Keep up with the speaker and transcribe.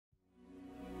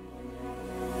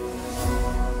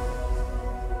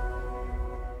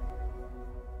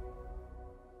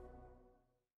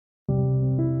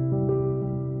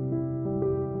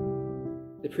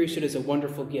priesthood is a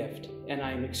wonderful gift, and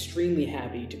I am extremely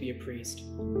happy to be a priest.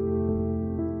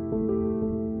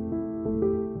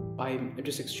 I'm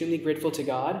just extremely grateful to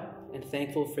God and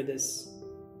thankful for this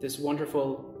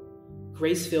wonderful,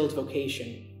 grace-filled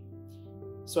vocation.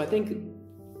 So I think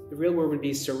the real word would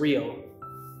be surreal.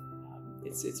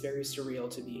 It's very surreal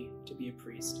to be a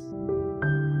priest.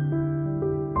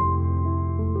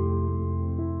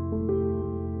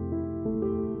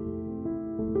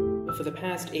 For the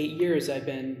past 8 years, I've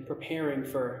been preparing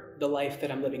for the life that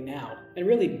I'm living now, and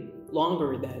really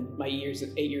longer than my 8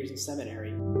 years in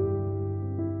seminary.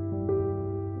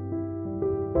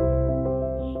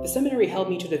 The seminary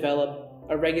helped me to develop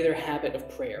a regular habit of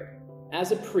prayer.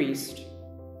 As a priest,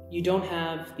 you don't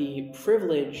have the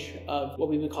privilege of what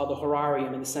we would call the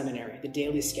horarium in the seminary, the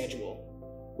daily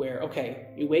schedule, where, okay,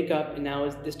 you wake up and now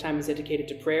this time is dedicated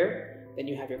to prayer, then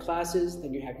you have your classes,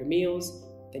 then you have your meals,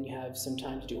 then you have some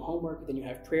time to do homework, then you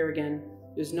have prayer again.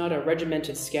 There's not a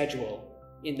regimented schedule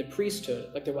in the priesthood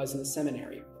like there was in the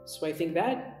seminary. So I think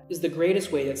that is the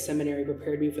greatest way that seminary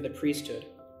prepared me for the priesthood,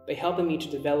 by helping me to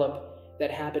develop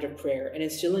that habit of prayer and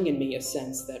instilling in me a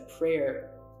sense that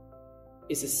prayer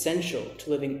is essential to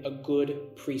living a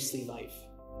good priestly life.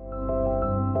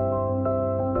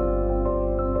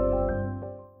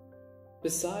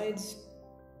 Besides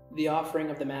the offering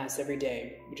of the Mass every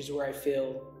day, which is where I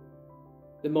feel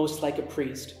the most like a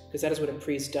priest, because that is what a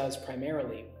priest does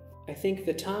primarily, I think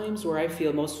the times where I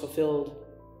feel most fulfilled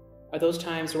are those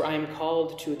times where I am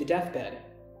called to the deathbed.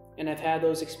 And I've had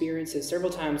those experiences several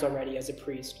times already as a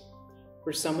priest,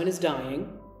 where someone is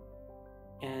dying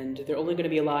and they're only going to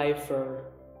be alive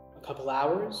for a couple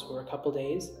hours or a couple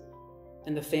days,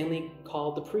 and the family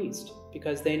called the priest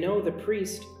because they know the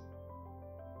priest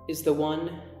is the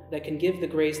one that can give the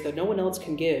grace that no one else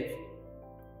can give.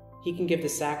 He can give the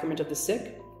sacrament of the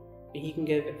sick, and he can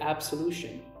give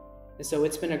absolution. And so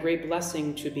it's been a great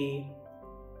blessing to be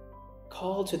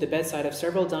called to the bedside of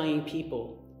several dying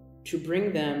people, to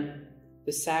bring them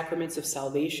the sacraments of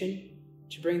salvation,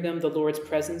 to bring them the Lord's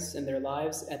presence in their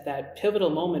lives at that pivotal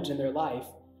moment in their life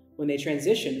when they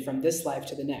transition from this life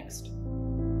to the next.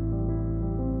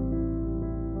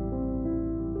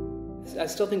 I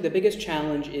still think the biggest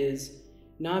challenge is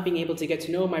not being able to get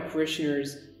to know my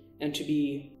parishioners and to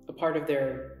be a part of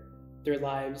their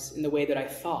lives in the way that I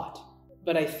thought.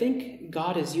 But I think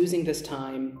God is using this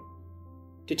time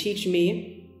to teach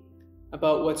me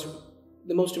about what's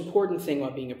the most important thing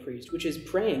about being a priest, which is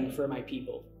praying for my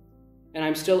people. And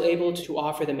I'm still able to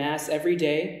offer the Mass every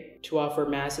day, to offer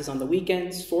Masses on the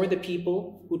weekends for the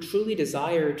people who truly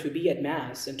desire to be at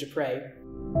Mass and to pray.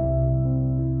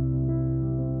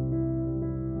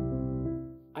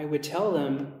 I would tell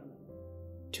them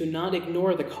to not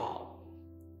ignore the call.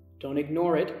 Don't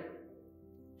ignore it.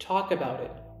 Talk about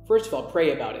it. First of all,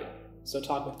 pray about it. So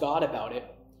talk with God about it.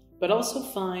 But also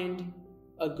find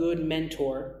a good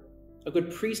mentor, a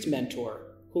good priest mentor,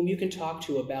 whom you can talk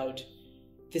to about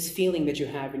this feeling that you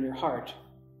have in your heart.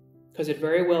 Because it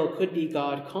very well could be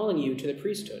God calling you to the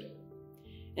priesthood.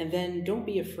 And then don't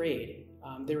be afraid.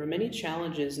 There are many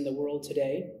challenges in the world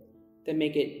today that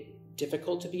make it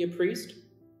difficult to be a priest.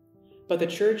 But the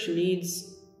church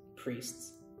needs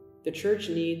priests. The church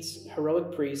needs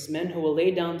heroic priests, men who will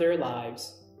lay down their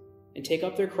lives and take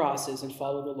up their crosses and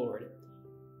follow the Lord.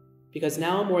 Because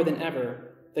now more than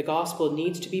ever, the gospel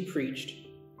needs to be preached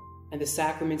and the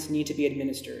sacraments need to be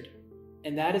administered.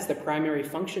 And that is the primary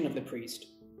function of the priest,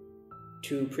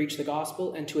 to preach the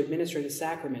gospel and to administer the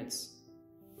sacraments.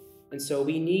 And so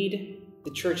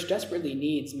the church desperately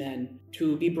needs men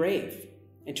to be brave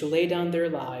and to lay down their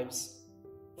lives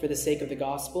for the sake of the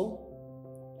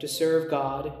gospel, to serve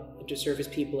God and to serve his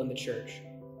people in the church.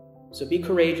 So be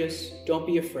courageous, don't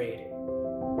be afraid.